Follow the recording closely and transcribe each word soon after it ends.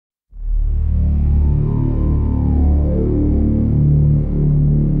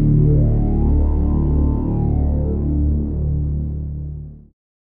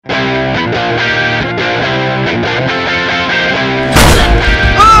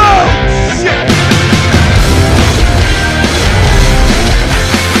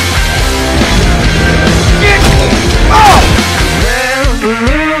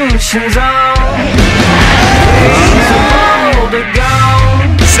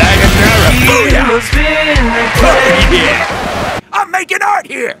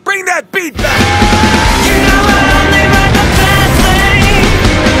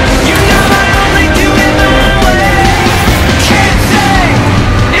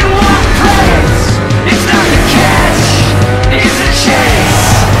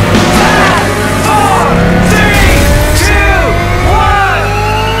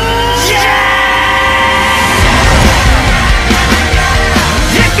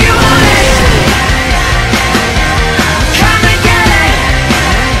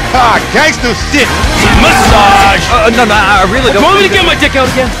gangster shit. Massage. No, I really don't. Want me to get my dick out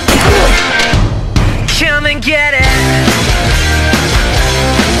again? Come and get it.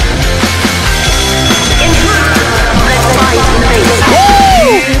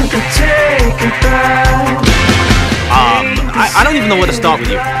 I don't even know where to start with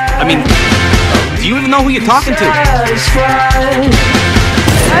you. I mean, do you even know who you're talking to? How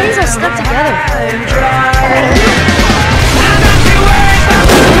are these all stuck together?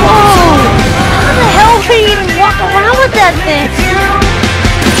 Whoa! How the hell can you even walk around with that thing?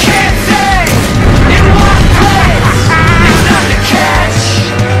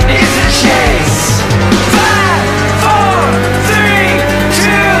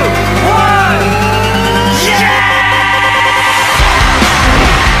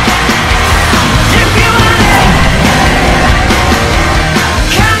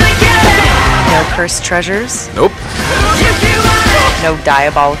 Cursed treasures? Nope. No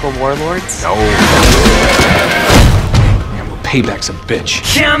diabolical warlords? No. Yeah, well, payback's a bitch.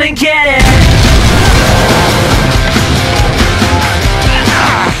 Come and get it.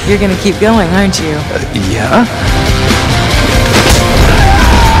 You're gonna keep going, aren't you? Yeah?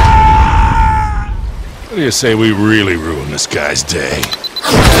 What do you say we really ruin this guy's day?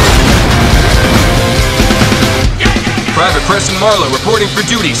 Private Preston Marlowe reporting for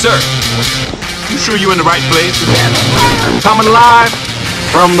duty, sir. You sure you're in the right place? Coming alive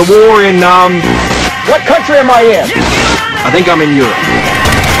from the war in, what country am I in? I think I'm in Europe.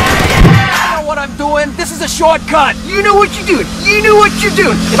 I know what I'm doing. This is a shortcut. You know what you're doing. You knew what you're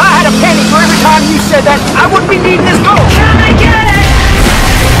doing. If I had a penny for every time you said that, I wouldn't be needing this gold. Come and get it.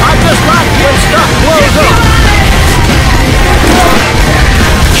 I just like when stuff blows up.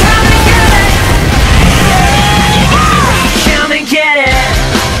 Come and get it.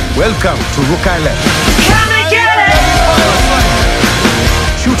 Welcome to Rook Island. Come and get it.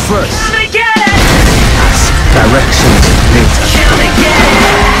 Shoot first. Come and get it. Ask directions later.